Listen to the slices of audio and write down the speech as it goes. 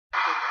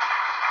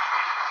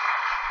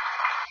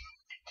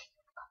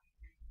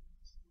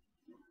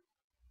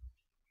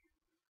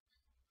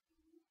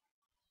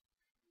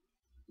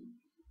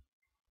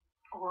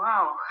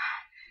Wow.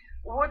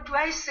 What do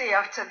I say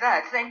after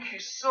that? Thank you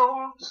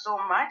so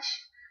much,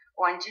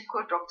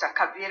 Wanjiko, Dr.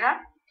 Kabira.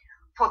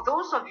 For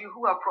those of you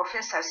who are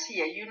professors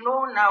here, you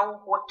know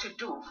now what to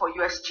do for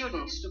your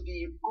students to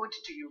be good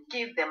to you.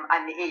 Give them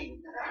an A.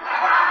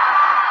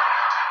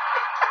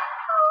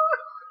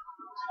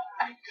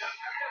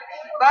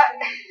 But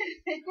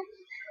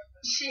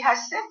she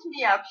has set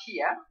me up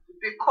here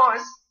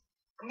because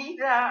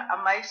neither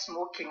am I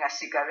smoking a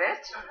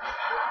cigarette,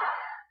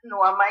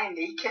 nor am I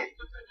naked.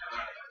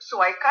 So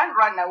I can't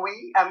run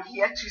away. I'm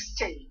here to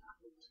stay.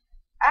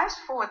 As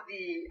for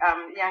the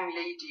young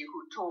lady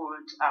who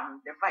told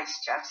the Vice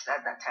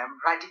Chancellor that I'm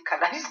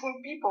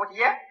radicalizing people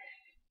here,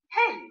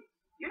 hey,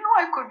 you know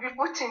I could be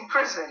put in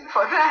prison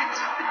for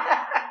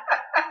that.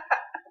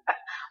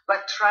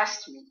 But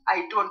trust me,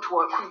 I don't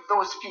work with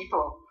those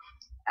people.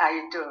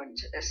 I don't.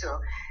 So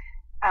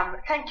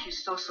thank you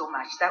so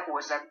much. That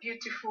was a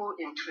beautiful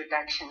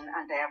introduction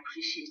and I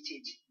appreciate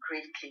it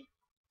greatly.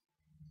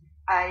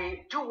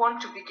 I do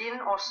want to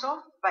begin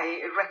also by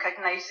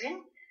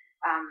recognizing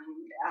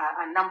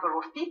a number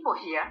of people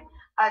here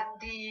at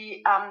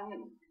the,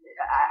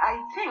 I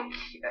think,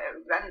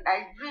 and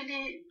I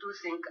really do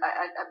think,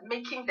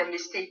 making the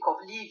mistake of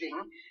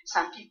leaving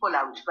some people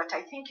out, but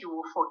I think you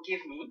will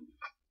forgive me.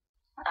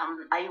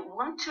 I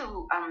want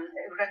to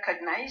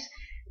recognize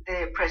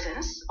the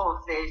presence of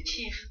the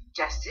Chief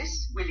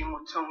Justice, Willie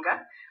Mutunga,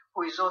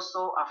 who is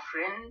also a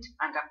friend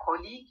and a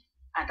colleague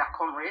and a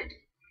comrade.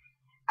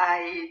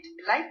 I'd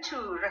like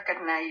to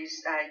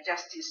recognize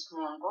Justice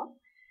Mugo,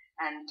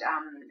 and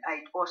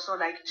I'd also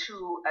like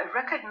to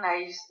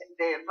recognize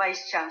the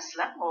Vice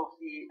Chancellor of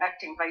the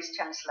Acting Vice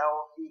Chancellor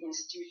of the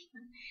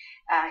institution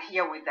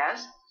here with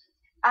us,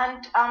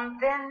 and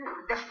then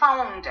the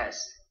founders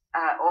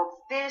of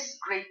this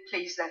great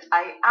place that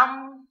I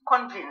am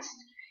convinced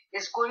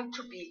is going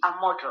to be a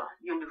model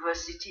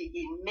university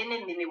in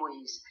many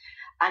ways.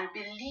 And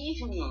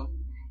believe me,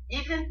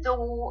 even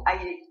though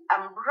I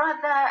am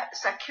rather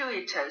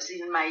circuitous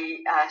in my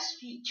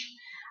speech,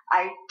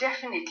 I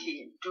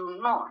definitely do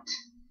not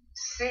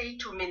say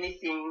too many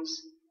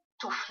things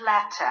to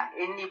flatter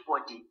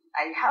anybody.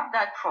 I have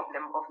that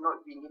problem of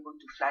not being able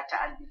to flatter.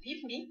 And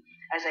believe me,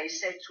 as I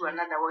said to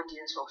another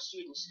audience of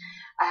students,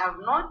 I have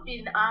not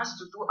been asked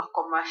to do a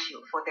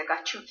commercial for the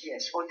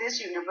Gachukias, for this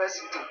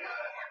university.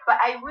 But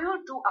I will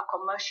do a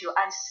commercial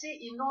and say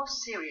in all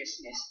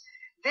seriousness,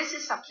 this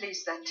is a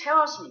place that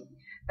tells me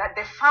that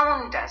the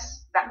founders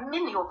that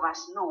many of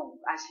us know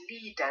as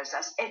leaders,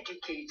 as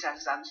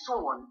educators, and so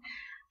on,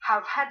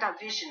 have had a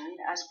vision,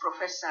 as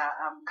Professor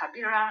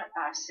Kabira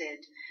said,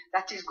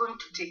 that is going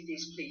to take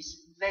this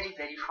place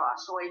very far.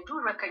 So I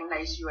do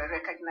recognize you. I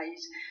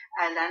recognize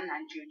Alan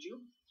and Juju.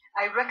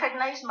 I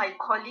recognize my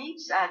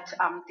colleagues at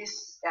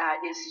this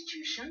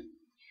institution.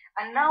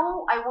 And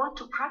now I want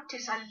to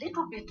practice a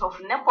little bit of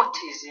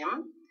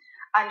nepotism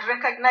and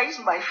recognize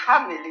my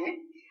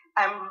family.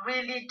 I'm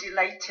really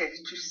delighted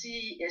to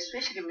see,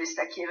 especially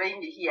Mr.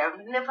 Kireni here. I've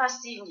never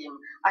seen him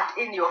at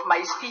any of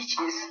my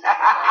speeches.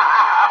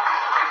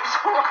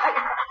 So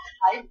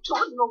I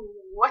don't know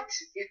what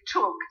it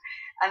took.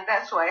 And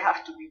that's why I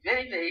have to be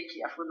very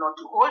careful not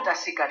to hold a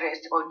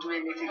cigarette or do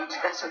anything to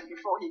that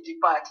before he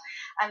departs.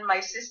 And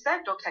my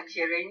sister, Dr.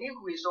 Kireni,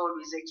 who is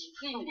always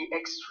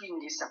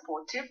extremely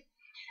supportive.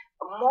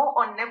 More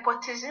on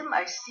nepotism,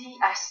 I see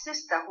a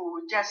sister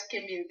who just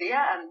came in there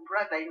and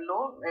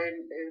brother-in-law,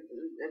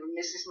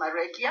 Mrs.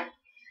 Marekia.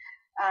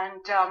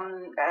 And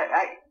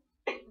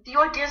the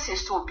audience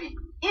is so big.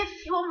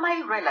 If you're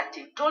my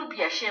relative, don't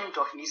be ashamed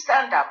of me.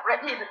 Stand up.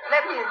 Let me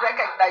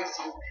recognize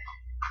you.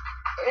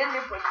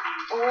 Anybody?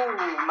 Oh,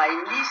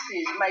 my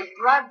nieces, my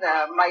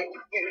brother, my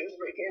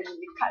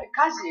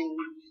cousin.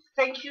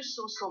 Thank you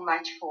so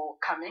much for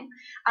coming.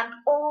 And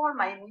all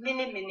my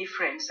many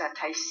friends that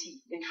I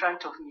see in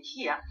front of me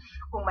here,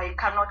 whom I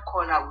cannot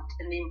call out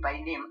name by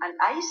name. And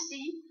I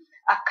see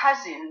a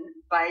cousin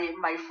by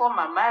my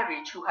former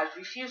marriage who has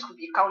refused to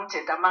be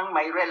counted among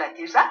my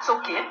relatives. That's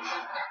okay,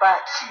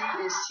 but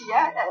she is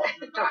here,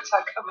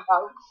 Dr.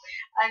 Kamau.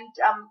 And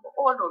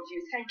all of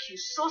you, thank you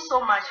so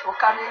much for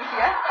coming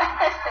here.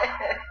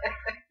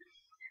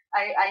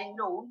 I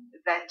know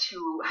that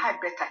you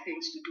had better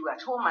things to do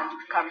at home and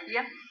you've come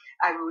here.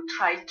 I will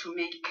try to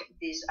make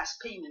this as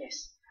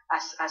painless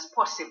as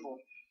possible.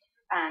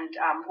 And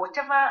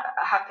whatever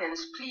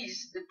happens,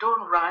 please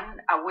don't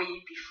run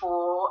away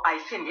before I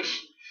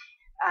finish.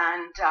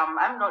 And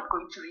I'm not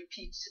going to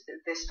repeat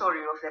the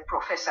story of the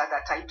professor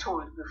that I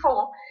told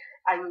before.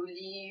 I will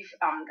leave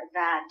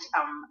that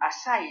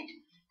aside.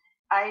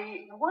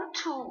 I want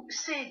to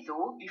say,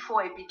 though,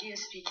 before I begin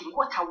speaking,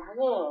 what a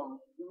warm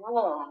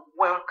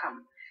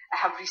welcome I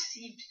have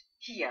received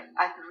here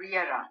at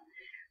Riara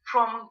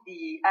from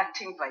the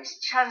acting vice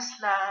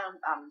chancellor,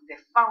 the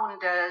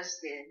founders,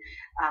 the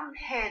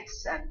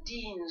heads and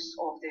deans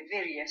of the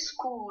various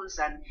schools,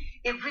 and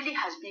it really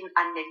has been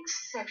an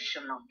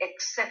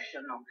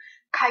exceptional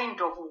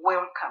kind of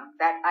welcome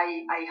that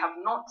I have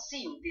not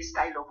seen this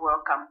style of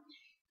welcome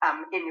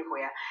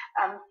anywhere.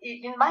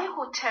 In my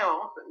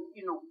hotel,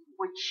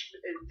 which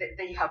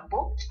they have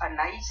booked a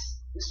nice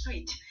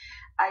suite.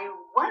 I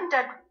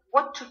wondered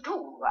what to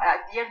do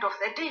at the end of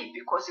the day,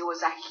 because it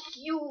was a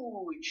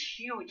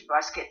huge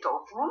basket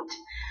of fruit,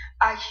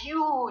 a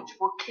huge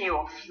bouquet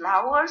of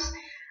flowers,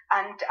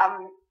 and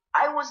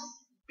I was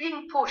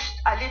being pushed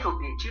a little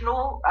bit, you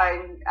know.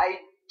 I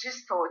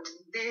just thought,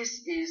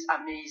 this is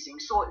amazing.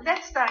 So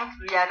let's thank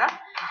Riara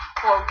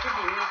for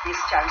giving me this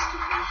chance to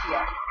be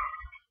here.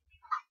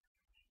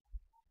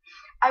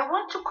 I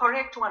want to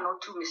correct one or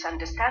two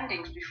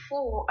misunderstandings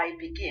before I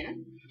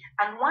begin,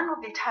 and one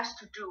of it has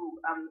to do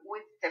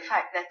with the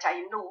fact that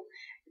I know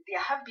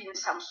there have been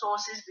some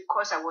sources,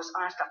 because I was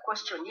asked a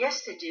question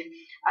yesterday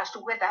as to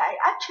whether I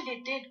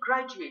actually did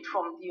graduate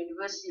from the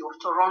University of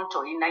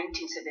Toronto in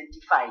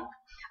 1975,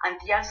 and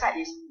the answer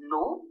is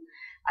no.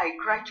 I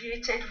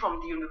graduated from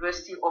the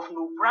University of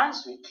New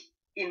Brunswick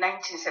in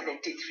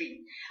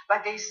 1973,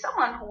 but there is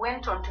someone who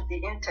went onto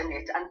the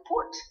internet and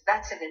put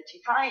that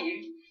 75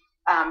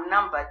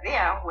 number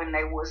there when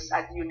I was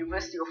at the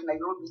University of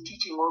Nairobi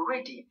teaching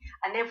already,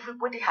 and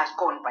everybody has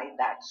gone by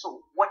that.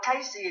 So what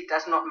I say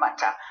does not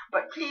matter,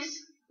 but please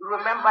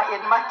remember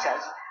it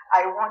matters.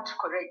 I want to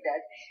correct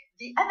that.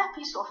 The other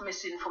piece of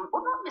misinformation,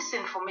 or not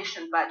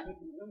misinformation, but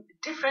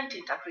different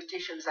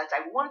interpretations that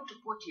I want to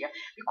put here,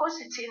 because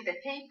it's in the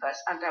papers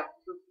and I've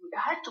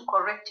had to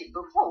correct it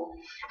before,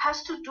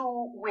 has to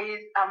do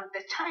with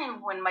the time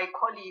when my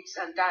colleagues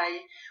and I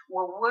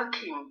were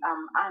working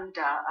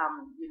under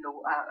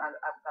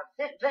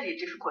very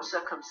difficult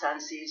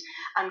circumstances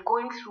and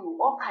going through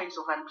all kinds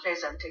of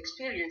unpleasant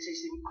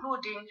experiences,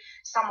 including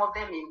some of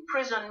them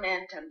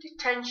imprisonment and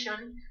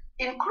detention,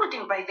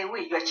 including, by the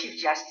way, your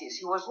Chief Justice.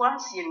 He was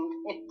once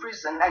in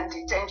prison and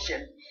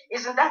detention.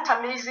 Isn't that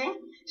amazing?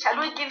 Shall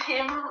we give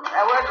him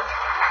a word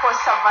for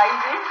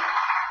surviving?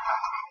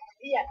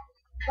 Yeah,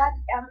 but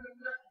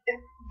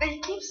they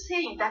keep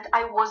saying that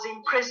I was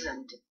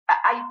imprisoned.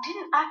 I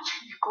didn't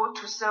actually go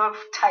to serve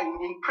time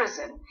in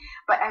prison,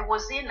 but I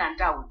was in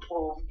and out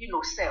of,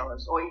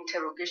 cells or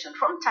interrogation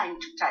from time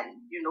to time,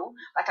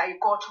 but I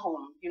got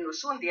home,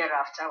 soon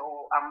thereafter,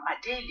 or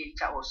a day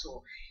later or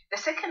so. The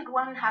second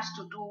one has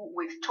to do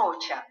with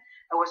torture.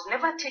 I was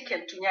never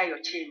taken to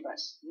Nyayo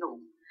chambers, no.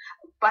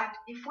 But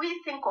if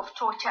we think of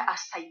torture as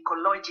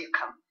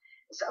psychological,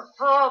 it's a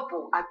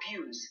verbal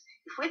abuse.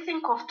 If we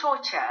think of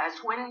torture as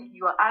when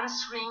you are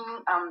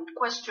answering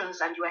questions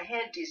and your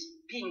head is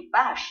being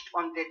bashed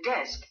on the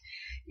desk,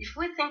 if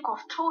we think of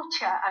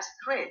torture as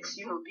threats,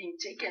 being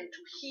taken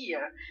to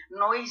hear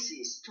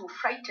noises to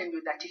frighten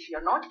you that if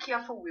you're not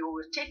careful, we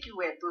will take you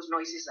where those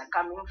noises are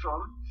coming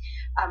from.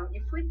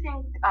 If we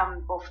think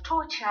of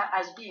torture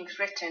as being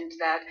threatened,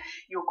 that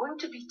you're going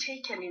to be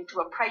taken into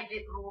a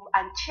private room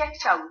and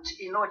checked out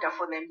in order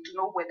for them to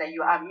know whether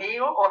you are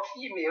male or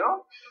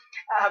female.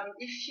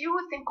 If you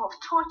think of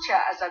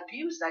torture as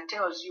abuse that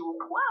tells you,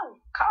 wow,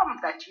 come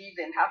that you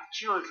even have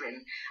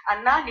children,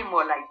 an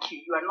animal like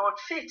you are not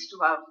fit to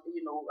have,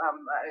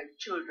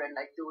 children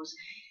like those.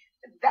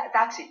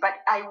 That's it. But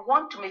I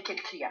want to make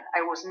it clear,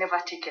 I was never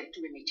taken to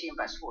any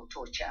chambers for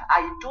torture.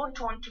 I don't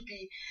want to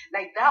be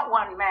like that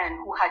one man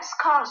who had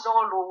scars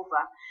all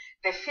over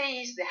the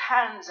face, the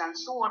hands, and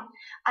so on.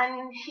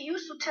 And he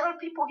used to tell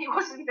people he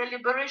was in the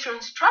liberation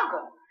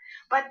struggle.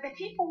 But the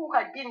people who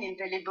had been in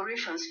the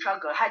liberation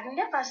struggle had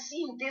never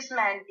seen this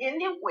man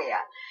anywhere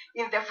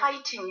in the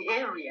fighting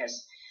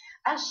areas.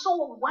 And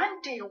so one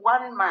day,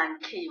 one man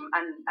came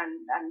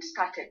and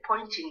started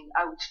pointing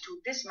out to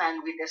this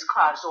man with the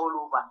scars all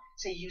over.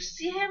 Say, you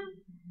see him?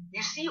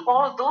 You see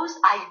all those?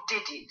 I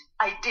did it.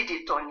 I did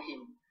it on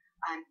him.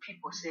 And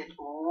people said,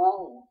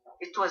 oh,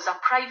 it was a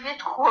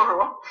private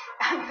quarrel.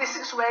 And this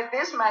is where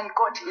this man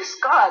got his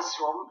scars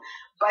from.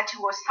 But he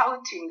was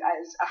touting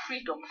as a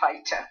freedom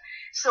fighter.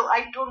 So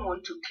I don't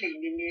want to claim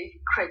any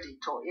credit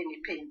or any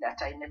pain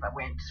that I never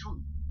went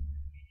through.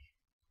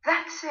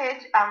 That said,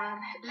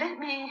 let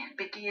me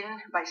begin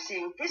by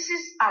saying this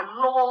is a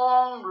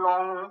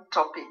long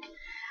topic.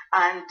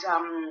 And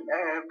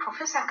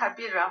Professor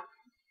Kabira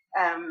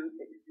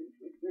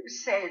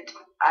said,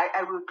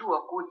 I will do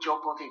a good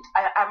job of it.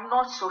 I'm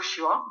not so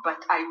sure,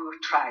 but I will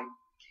try.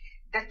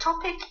 The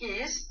topic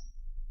is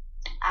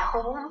A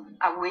Home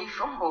Away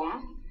from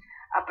Home,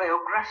 a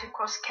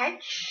biographical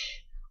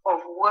sketch of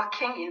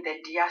working in the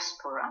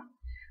diaspora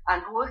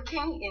and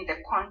working in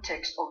the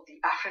context of the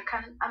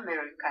African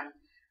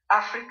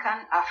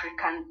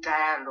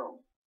dialogue.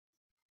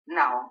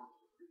 Now,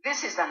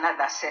 this is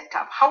another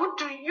setup. How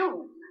do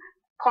you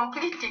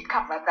completely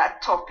cover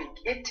that topic?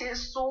 It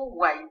is so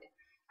wide.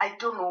 I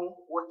don't know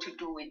what to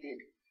do with it.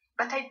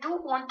 But I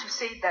do want to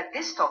say that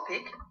this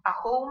topic, A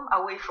Home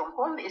Away from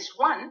Home, is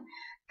one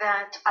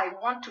that I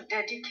want to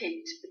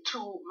dedicate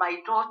to my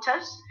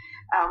daughters,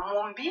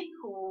 Mombi,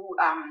 who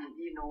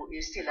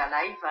is still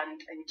alive,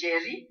 and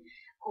Jerry,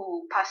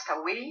 who passed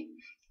away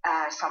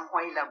some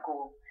while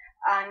ago.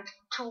 And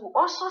to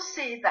also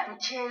say that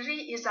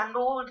Micere is an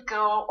old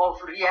girl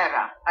of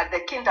Riara at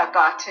the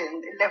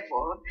kindergarten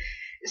level.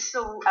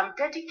 So I'm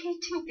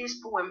dedicating this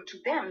poem to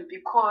them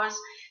because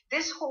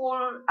this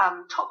whole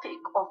topic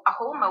of a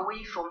home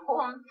away from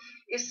home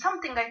is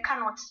something I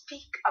cannot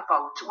speak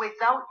about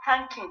without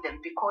thanking them,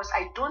 because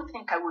I don't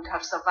think I would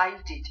have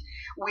survived it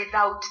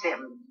without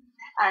them.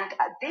 And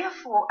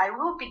therefore, I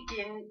will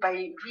begin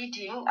by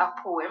reading a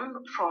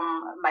poem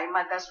from my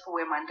mother's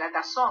poem and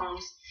other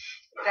songs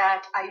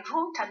that I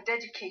wrote and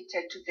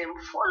dedicated to them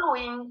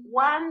following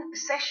one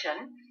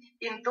session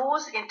in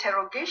those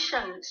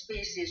interrogation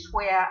spaces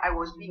where I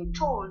was being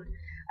told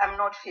I'm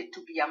not fit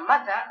to be a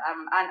mother,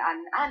 I'm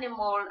an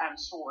animal, and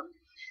so on.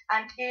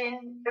 And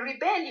in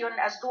rebellion,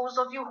 as those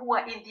of you who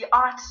are in the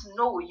arts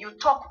know, you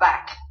talk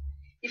back.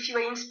 If you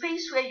are in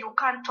space where you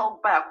can't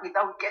talk back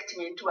without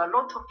getting into a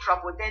lot of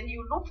trouble, then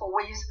you look for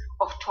ways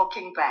of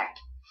talking back.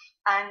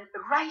 And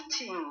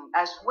writing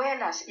as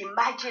well as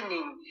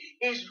imagining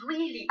is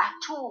really a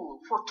tool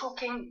for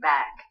talking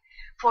back,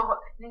 for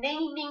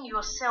naming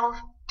yourself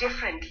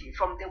differently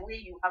from the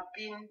way you have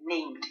been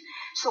named.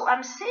 So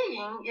I'm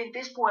saying in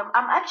this poem,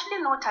 I'm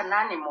actually not an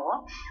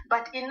animal,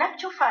 but in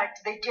actual fact,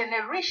 the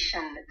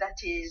generation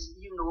that is,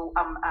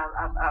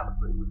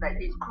 that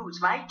includes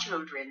my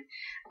children,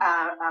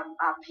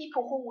 are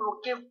people who will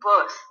give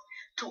birth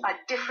to a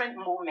different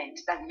moment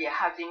than we are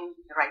having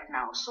right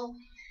now. So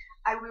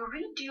I will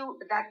read you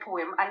that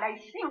poem, and I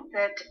think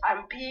that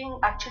I'm being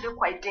actually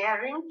quite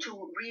daring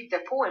to read the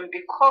poem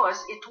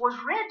because it was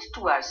read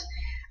to us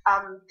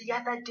the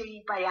other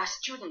day by a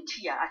student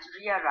here at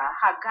Riara,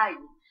 Hagai,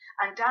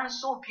 and done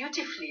so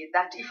beautifully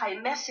that if I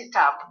mess it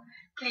up,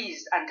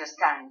 please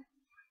understand.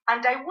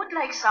 And I would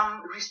like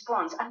some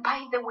response. And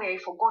by the way, I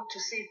forgot to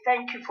say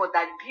thank you for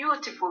that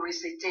beautiful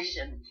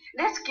recitation.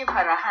 Let's give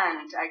her a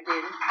hand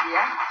again,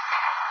 yeah?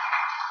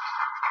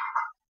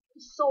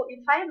 So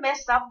if I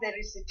mess up the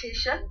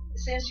recitation,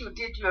 since you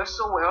did yours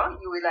so well,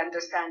 you will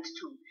understand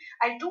too.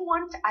 I do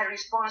want a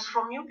response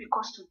from you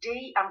because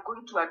today I'm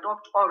going to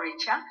adopt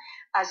orature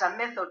as a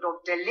method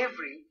of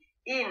delivery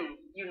in,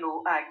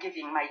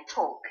 giving my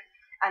talk.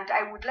 And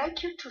I would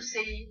like you to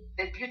say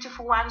the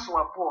beautiful ones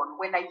were born.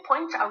 When I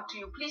point out to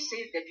you, please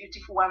say the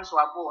beautiful ones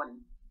were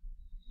born.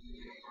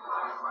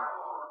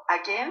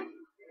 Again?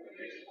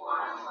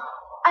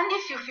 And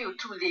if you feel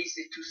too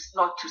lazy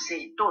not to say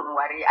it, don't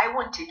worry, I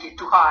won't take it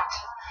to heart.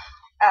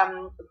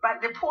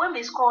 But the poem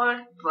is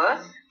called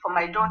Birth, for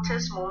my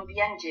daughters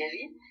Mombi and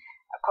Jerry,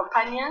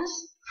 companions,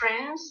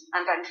 friends,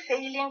 and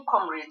unfailing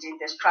comrades in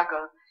the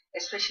struggle,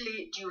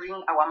 especially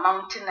during our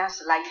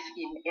mountainous life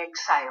in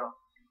exile.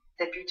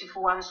 The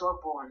beautiful ones were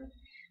born.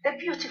 The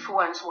beautiful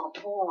ones were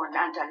born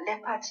under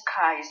leopard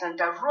skies,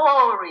 under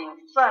roaring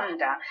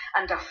thunder,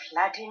 under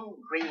flooding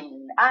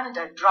rain,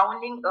 under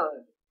drowning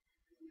earth.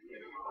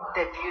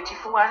 The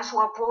beautiful ones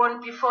were born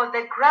before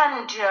the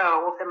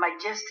grandeur of the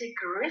majestic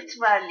Rift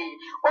Valley,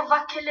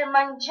 over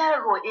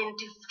Kilimanjaro in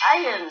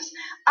defiance,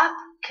 up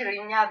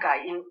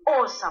Kirinyaga in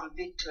awesome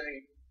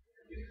victory.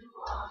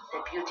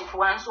 The beautiful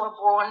ones were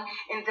born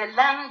in the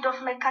land of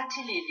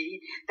Mekatilili,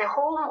 the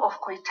home of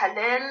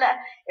Koitalel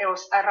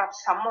Eos Arab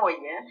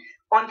Samoye,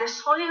 on the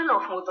soil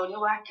of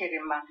Mudhonua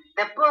Kirima,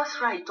 the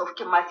birthright of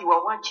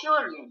Kimathiwa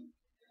Wachiori.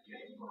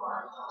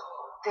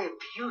 The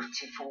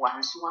beautiful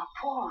ones were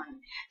born.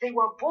 They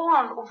were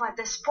born over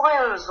the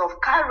spoils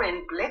of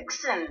Karen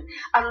Blexen,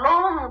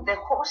 along the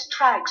horse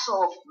tracks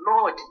of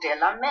Lord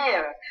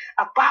Delamere,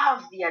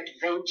 above the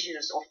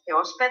adventures of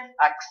Elspeth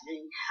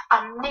Huxley,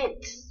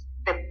 amidst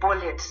the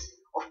bullets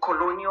of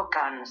colonial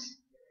guns.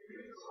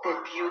 The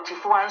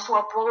beautiful ones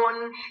were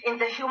born in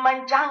the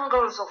human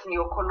jungles of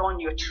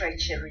neocolonial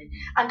treachery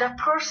and a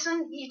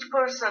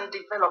person-eat-person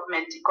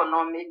development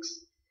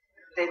economics.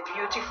 The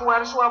beautiful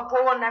ones were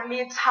born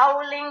amidst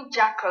howling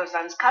jackals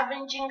and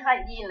scavenging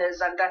hyenas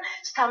and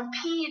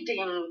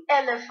stampeding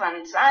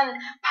elephants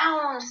and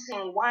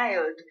pouncing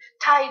wild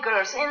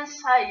tigers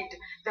inside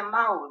the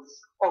mouths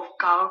of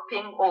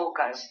gulping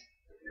ogres.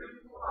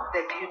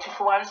 The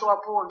beautiful ones were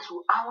born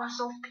through hours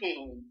of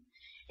pain,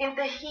 in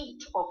the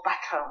heat of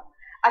battle,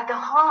 at the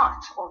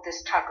heart of the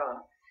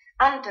struggle,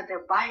 under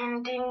the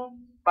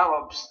binding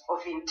barbs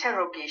of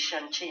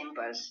interrogation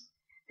chambers.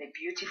 The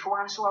beautiful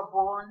ones were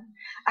born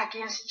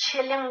against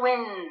chilling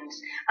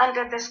winds,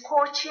 under the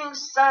scorching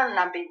sun,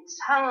 amidst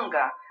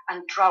hunger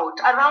and drought,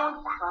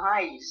 around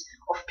cries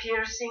of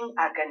piercing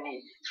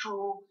agony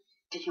through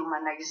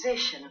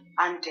dehumanization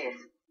and death.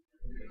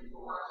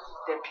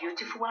 The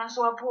beautiful ones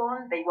were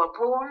born, they were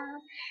born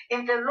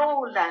in the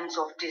lowlands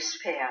of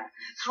despair,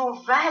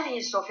 through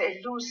valleys of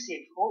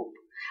elusive hope,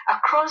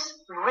 across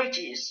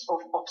ridges of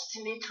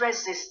obstinate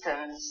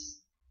resistance,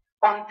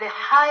 on the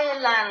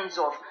highlands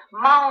of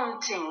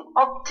mounting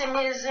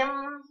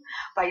optimism,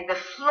 by the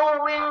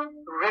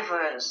flowing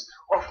rivers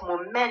of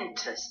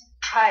momentous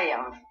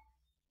triumph.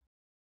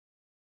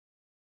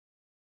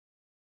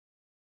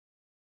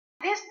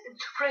 This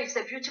phrase,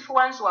 the beautiful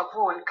ones were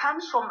born,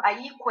 comes from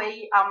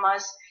Aikwe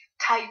Ama's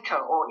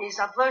title, or is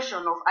a version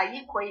of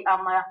Aikwe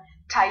Ama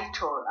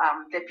title,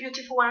 The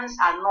Beautiful Ones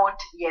Are Not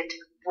Yet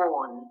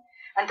Born.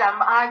 And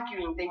I'm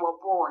arguing they were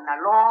born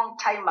a long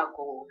time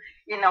ago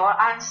in our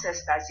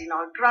ancestors, in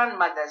our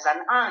grandmothers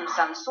and aunts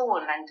and so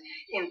on, and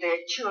in their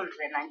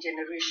children and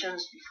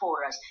generations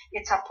before us.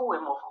 It's a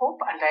poem of hope,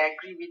 and I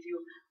agree with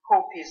you,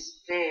 hope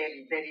is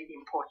very, very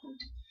important.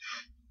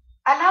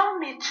 Allow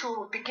me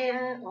to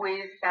begin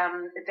with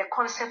the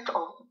concept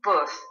of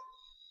birth.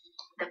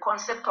 The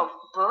concept of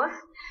birth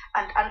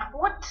and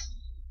what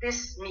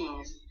this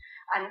means,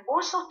 and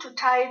also to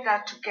tie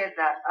that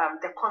together,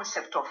 the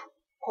concept of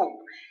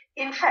hope.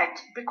 In fact,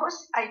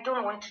 because I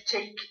don't want to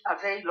take a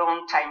very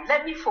long time,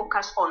 let me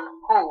focus on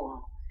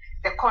home,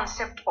 the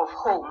concept of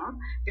home,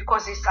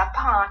 because it's a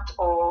part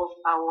of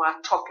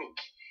our topic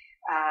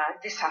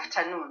this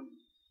afternoon.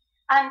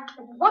 And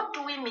what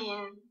do we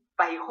mean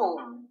by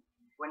home?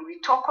 When we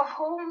talk of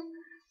home,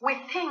 we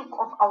think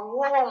of a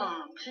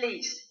warm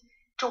place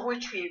to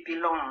which we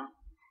belong.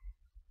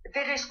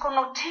 There is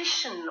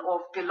connotation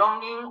of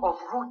belonging, of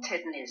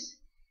rootedness.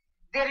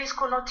 There is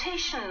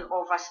connotation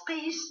of a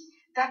space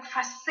that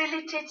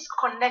facilitates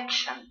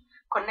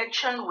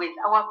connection with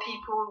our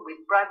people,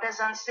 with brothers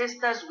and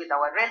sisters, with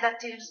our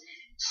relatives,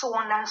 so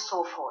on and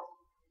so forth.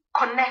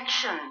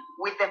 Connection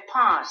with the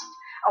past,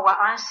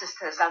 our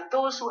ancestors and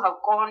those who have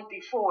gone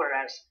before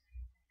us.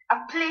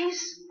 A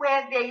place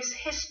where there is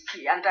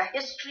history, and a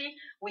history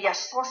we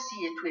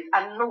associate with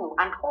and know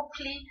and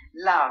hopefully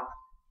love,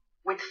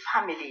 with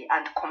family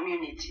and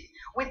community,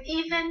 with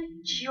even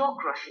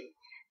geography,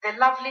 the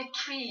lovely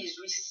trees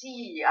we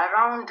see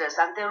around us,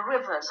 and the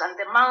rivers and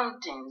the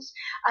mountains,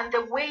 and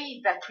the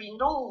way that we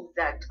know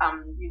that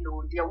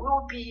there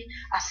will be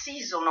a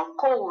season of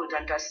cold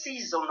and a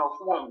season of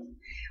warmth.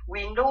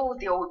 We know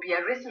there will be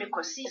a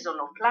rhythmical season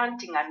of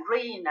planting and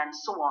rain and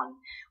so on.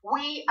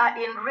 We are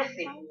in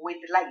rhythm with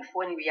life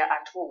when we are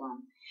at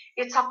home.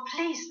 It's a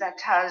place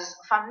that has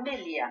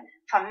familiar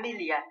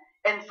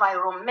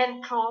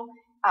environmental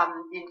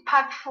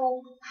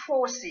impactful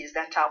forces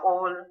that are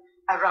all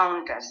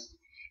around us.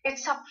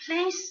 It's a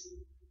place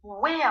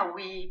where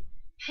we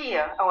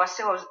hear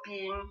ourselves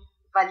being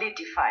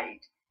validified,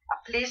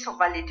 a place of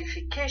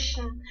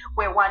validification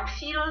where one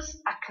feels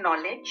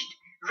acknowledged,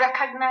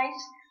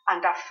 recognized,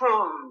 and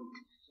affirmed,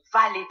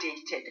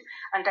 validated.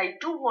 And I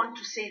do want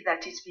to say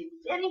that it's been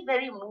very,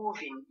 very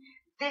moving,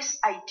 this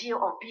idea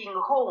of being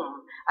home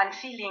and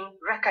feeling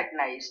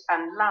recognized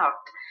and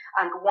loved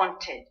and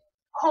wanted.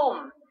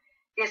 Home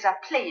is a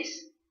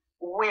place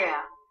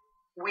where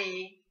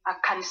we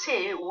can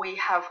say we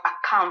have a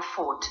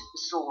comfort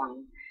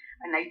zone.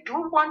 And I do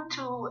want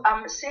to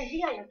say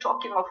here in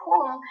talking of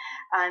home,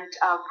 and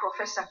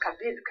Professor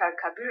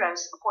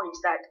Kabira's points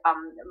that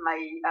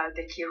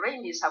the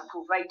Kirainis have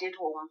provided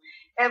home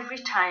every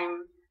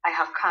time I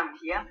have come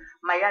here.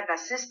 My other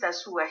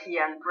sisters who are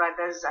here and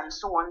brothers and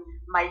so on,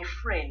 my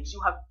friends,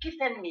 you have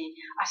given me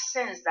a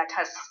sense that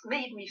has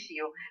made me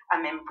feel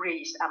I'm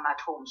embraced, I'm at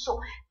home. So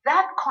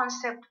that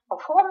concept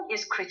of home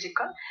is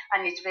critical,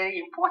 and it's very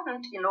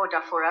important in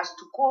order for us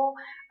to go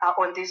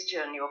on this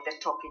journey of the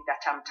topic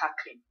that I'm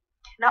tackling.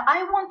 Now,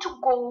 I want to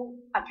go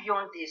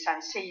beyond this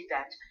and say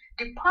that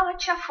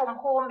departure from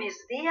home is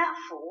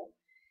therefore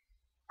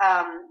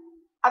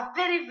a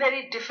very,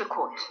 very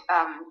difficult,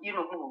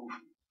 move.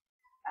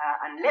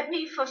 And let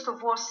me first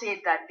of all say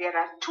that there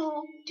are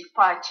two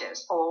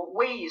departures or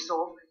ways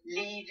of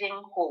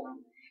leaving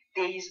home.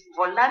 There is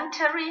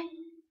voluntary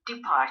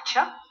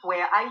departure,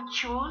 where I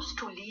choose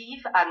to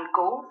leave and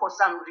go for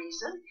some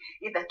reason,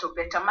 either to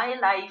better my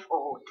life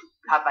or to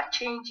have a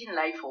change in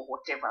life or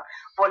whatever.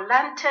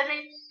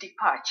 Voluntary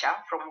departure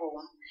from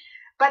home.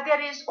 But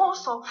there is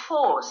also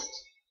forced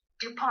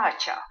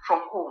departure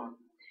from home,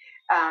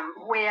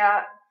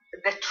 where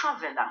the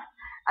traveler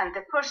and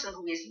the person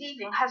who is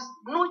leaving has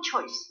no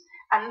choice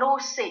and no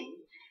say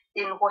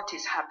in what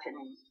is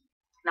happening.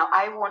 Now,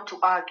 I want to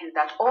argue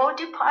that all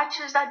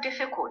departures are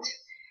difficult.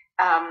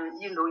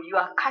 You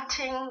are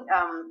cutting,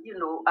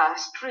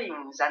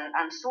 strings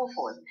and so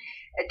forth.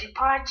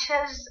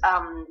 Departures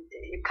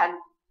can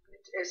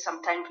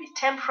sometimes be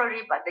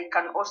temporary, but they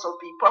can also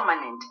be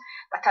permanent.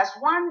 But as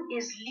one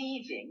is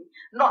leaving,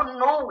 not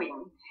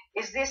knowing,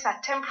 is this a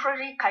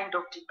temporary kind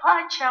of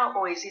departure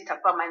or is it a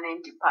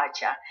permanent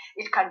departure?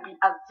 It can be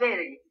a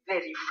very,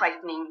 very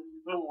frightening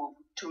move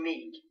to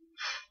make.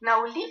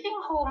 Now, leaving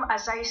home,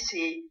 as I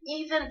say,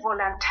 even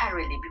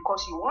voluntarily,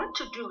 because you want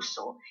to do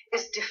so,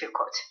 is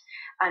difficult.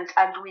 And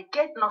we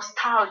get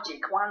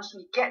nostalgic once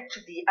we get to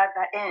the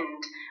other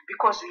end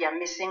because we are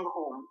missing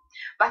home.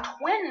 But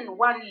when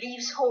one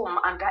leaves home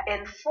under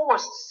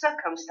enforced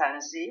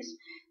circumstances,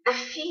 the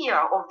fear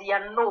of the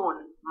unknown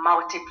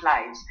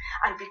multiplies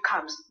and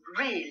becomes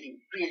really,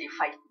 really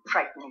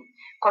frightening,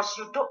 because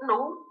you don't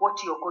know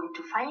what you're going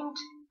to find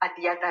at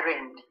the other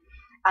end.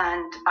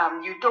 And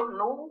you don't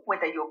know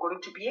whether you're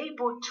going to be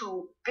able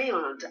to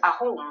build a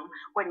home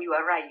when you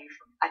arrive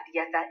at the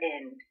other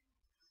end.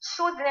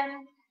 So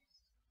then,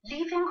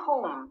 leaving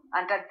home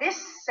under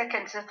this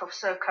second set of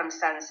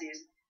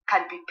circumstances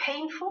can be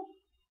painful,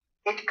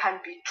 it can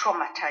be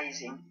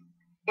traumatizing.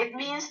 It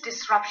means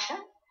disruption,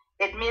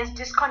 It means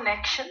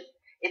disconnection.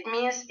 It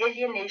means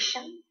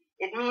alienation.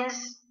 It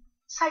means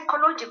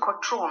psychological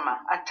trauma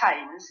at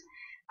times,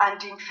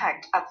 and in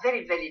fact, a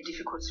very, very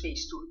difficult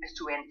space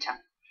to enter.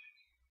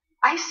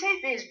 I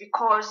say this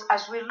because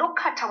as we look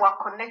at our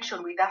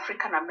connection with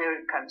African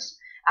Americans,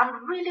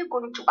 I'm really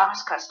going to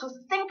ask us to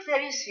think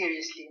very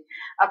seriously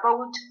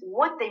about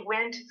what they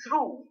went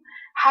through,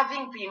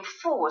 having been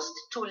forced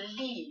to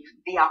leave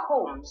their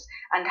homes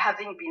and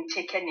having been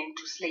taken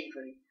into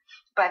slavery.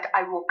 But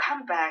I will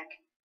come back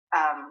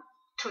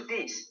to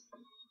this.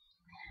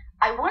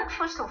 I want,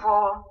 first of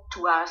all,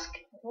 to ask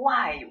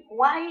why?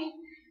 Why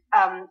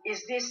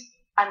is this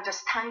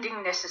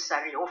understanding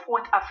necessary of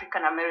what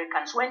African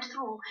Americans went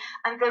through?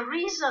 And the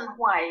reason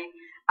why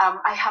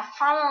I have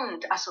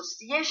found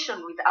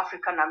association with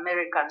African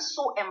Americans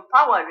so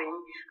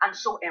empowering and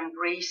so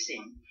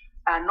embracing.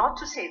 Not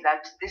to say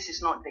that this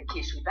is not the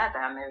case with other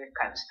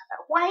Americans.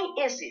 Why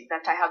is it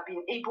that I have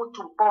been able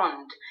to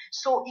bond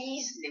so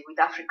easily with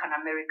African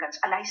Americans?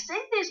 And I say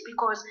this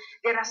because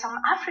there are some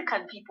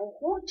African people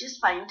who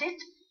just find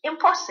it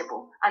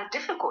impossible and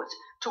difficult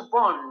to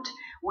bond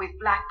with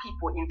Black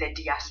people in the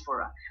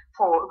diaspora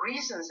for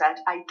reasons that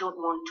I don't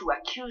want to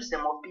accuse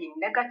them of being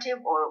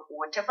negative or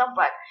whatever,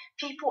 but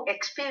people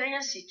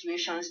experience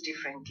situations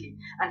differently.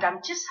 And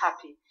I'm just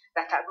happy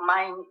that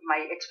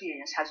my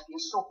experience has been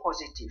so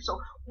positive. So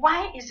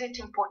why is it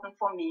important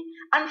for me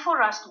and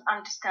for us to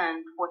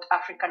understand what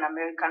African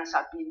Americans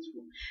have been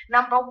through?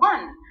 Number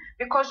one,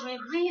 because we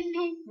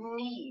really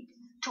need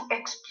to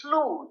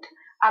explode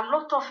a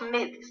lot of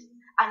myths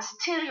and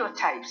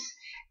stereotypes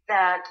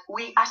that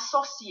we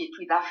associate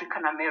with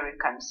African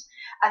Americans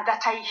and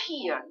that I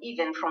hear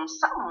even from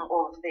some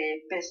of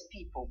the best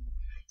people.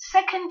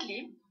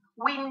 Secondly,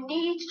 we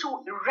need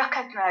to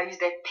recognize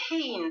the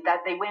pain that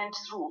they went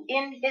through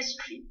in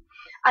history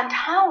and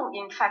how,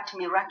 in fact,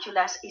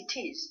 miraculous it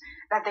is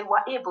that they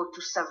were able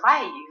to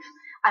survive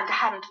and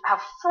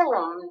have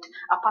formed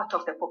a part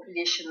of the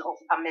population of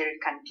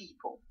American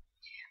people.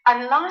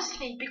 And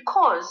lastly,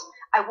 because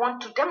I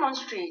want to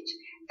demonstrate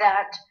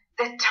that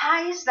the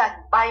ties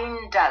that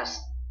bind us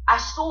are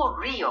so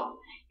real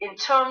in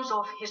terms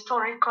of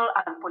historical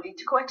and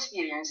political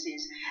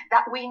experiences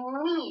that we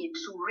need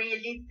to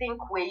really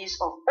think ways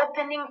of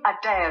opening a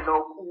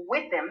dialogue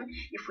with them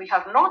if we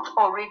have not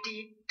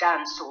already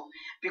done so,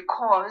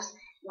 because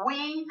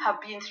we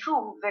have been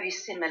through very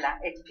similar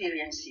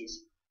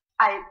experiences.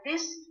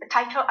 This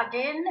title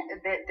again,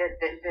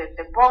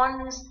 the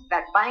bonds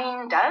that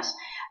bind us,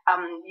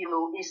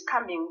 is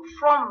coming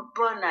from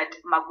Bernard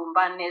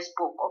Magumbane's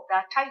book of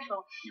that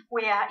title,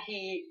 where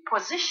he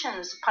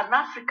positions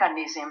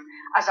Pan-Africanism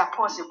as a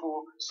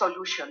possible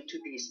solution to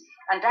this.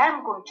 And I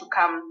am going to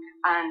come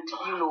and,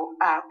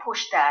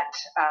 push that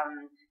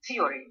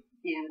theory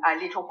in a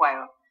little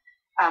while.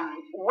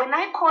 When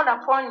I call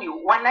upon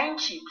you,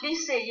 Wananchi,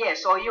 please say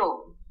yes or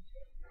yo.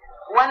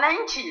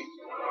 Wananchi.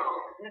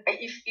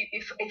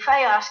 If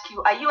I ask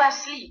you, are you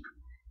asleep?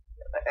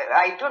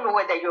 I don't know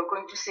whether you're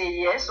going to say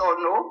yes or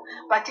no,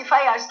 but if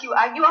I ask you,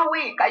 are you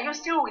awake? Are you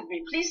still with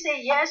me? Please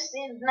say yes,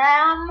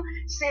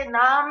 say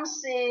nam,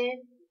 say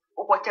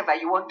whatever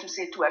you want to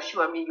say to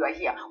assure me you are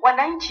here.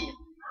 Wananchi,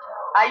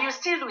 are you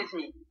still with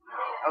me?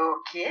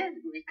 Okay,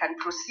 we can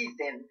proceed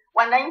then.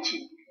 Wananchi,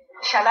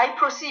 shall I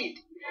proceed?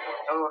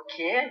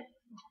 Okay.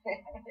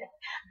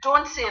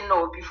 Don't say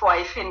no before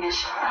I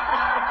finish.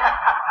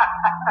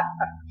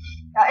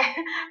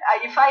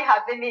 If I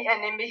have any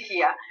enemy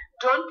here,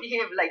 don't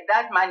behave like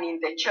that man in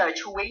the church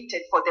who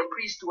waited for the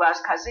priest to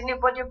ask, has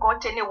anybody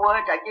got any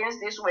word against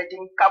this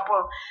wedding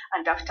couple?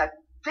 And after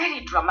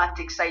very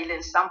dramatic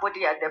silence,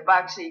 somebody at the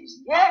back says,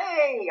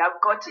 yay,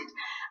 I've got it.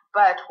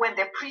 But when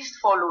the priest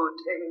followed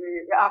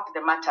up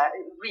the matter,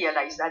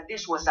 realized that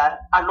this was a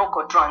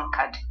local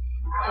drunkard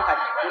who had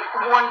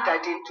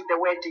wandered into the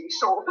wedding.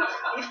 So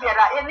if there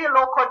are any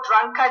local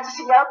drunkards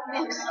here,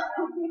 please,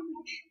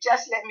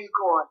 just let me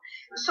go on.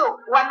 So,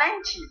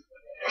 Wananchi,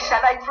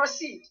 shall I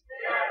proceed?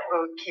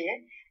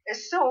 Okay.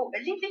 So,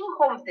 leaving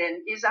home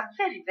then is a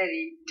very,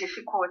 very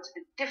difficult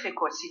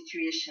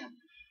situation.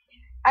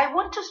 I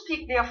want to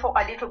speak therefore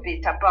a little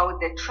bit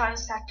about the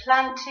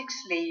transatlantic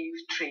slave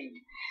trade,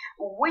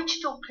 which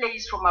took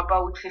place from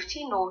about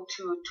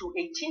 1502 to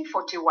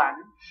 1841.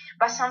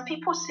 But some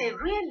people say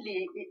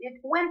really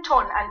it went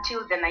on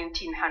until the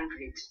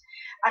 1900s.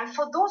 And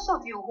for those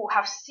of you who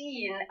have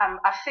seen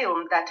a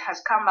film that has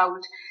come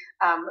out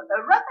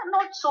rather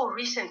not so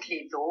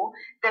recently though,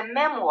 the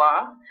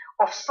memoir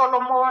of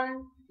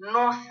Solomon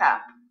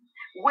Northup,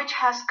 which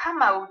has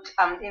come out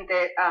in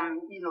the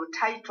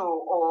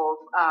title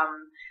of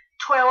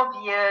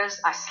 12 Years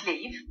a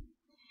Slave,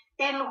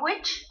 in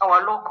which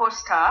our local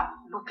star,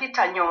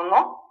 Lupita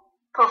Nyong'o,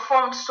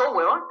 performed so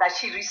well that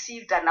she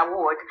received an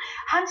award.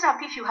 Hands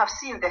up if you have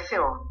seen the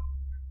film.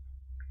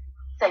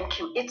 Thank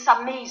you. It's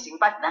amazing.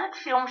 But that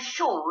film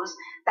shows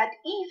that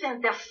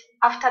even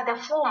after the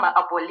former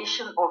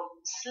abolition of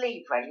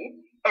slavery,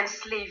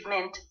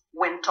 enslavement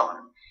went on.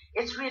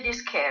 It's really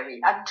scary.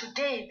 And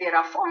today there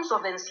are forms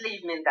of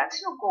enslavement that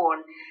still go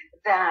on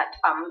that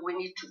we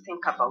need to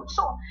think about.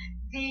 So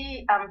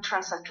the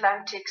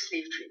transatlantic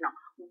slave trade. Now,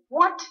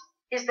 what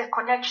is the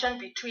connection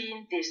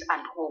between this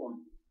and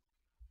home?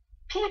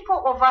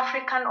 People of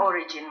African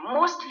origin,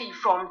 mostly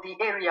from the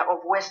area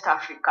of West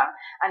Africa,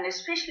 and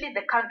especially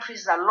the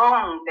countries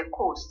along the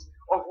coast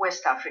of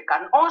West Africa,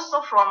 and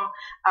also from,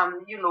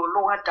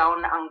 lower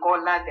down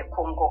Angola, the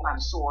Congo,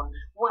 and so on,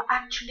 were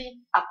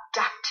actually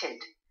abducted.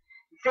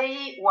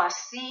 They were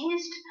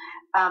seized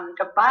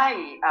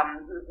by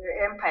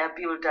empire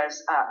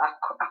builders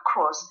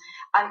across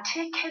and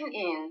taken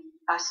in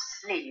as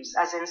slaves,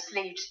 as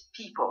enslaved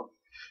people.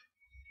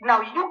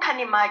 Now, you can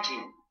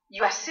imagine,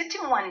 you are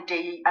sitting one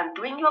day and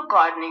doing your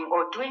gardening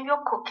or doing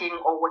your cooking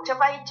or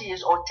whatever it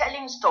is, or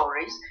telling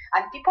stories,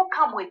 and people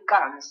come with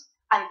guns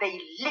and they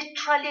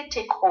literally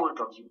take hold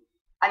of you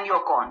and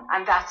you're gone,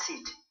 and that's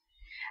it.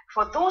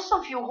 For those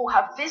of you who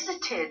have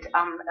visited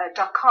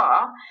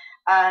Dakar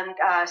and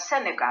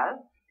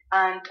Senegal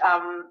and,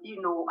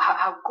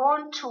 have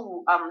gone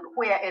to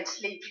where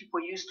enslaved people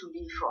used to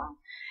live from,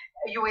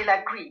 you will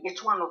agree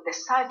it's one of the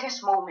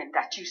saddest moments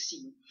that you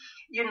see.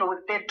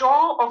 The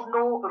door of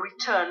no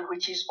return,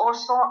 which is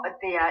also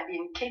there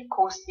in Cape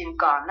Coast in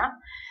Ghana,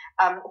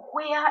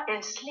 where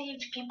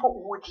enslaved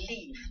people would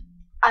live,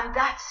 and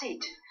that's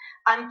it.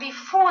 And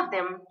before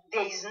them,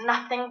 there is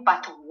nothing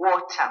but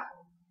water.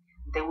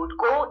 They would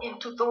go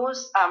into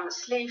those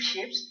slave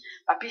ships,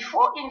 but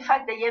before, in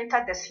fact, they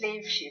entered the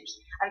slave ships.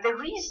 And the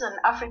reason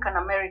African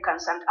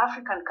Americans and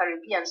African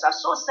Caribbeans are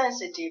so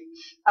sensitive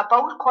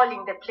about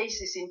calling the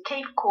places in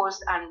Cape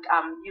Coast and,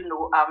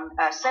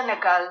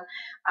 Senegal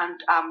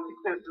and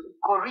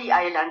Goree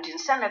Island in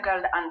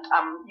Senegal and,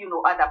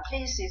 other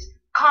places,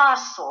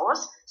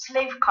 castles,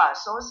 slave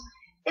castles,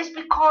 is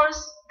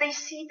because they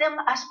see them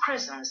as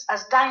prisons,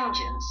 as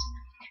dungeons.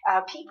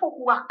 People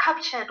who are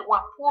captured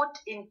were put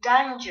in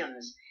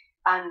dungeons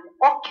and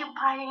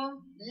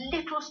occupying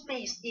little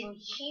space in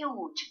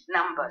huge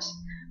numbers.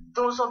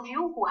 Those of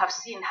you who have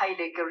seen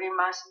Haile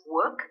Gerima's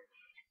work,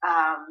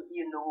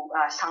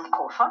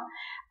 Sankofa,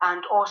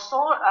 and also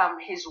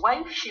his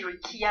wife,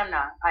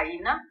 Shirikiana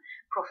Aina,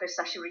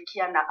 Professor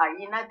Shirikiana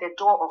Aina, The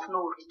Door of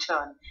No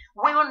Return,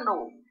 will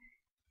know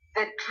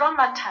the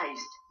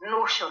dramatized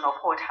notion of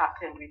what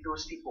happened with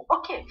those people.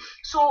 Okay,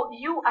 so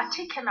you are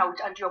taken out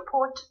and you're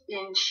put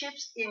in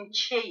ships in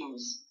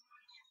chains.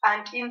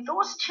 And in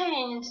those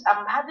chains,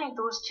 having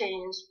those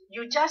chains,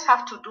 you just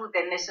have to do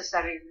the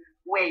necessary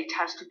where it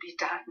has to be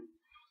done,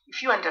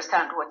 if you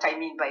understand what I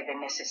mean by the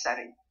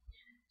necessary.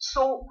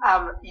 So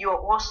you're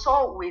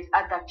also with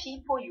other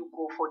people, you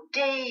go for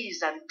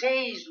days and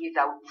days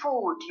without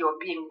food, you're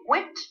being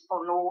whipped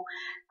for no,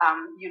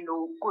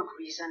 good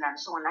reason and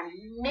so on.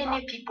 And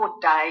many people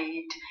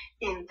died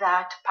in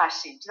that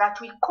passage that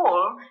we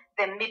call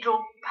the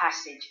Middle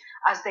Passage,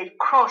 as they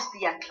crossed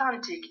the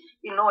Atlantic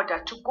in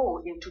order to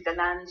go into the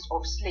lands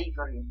of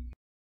slavery.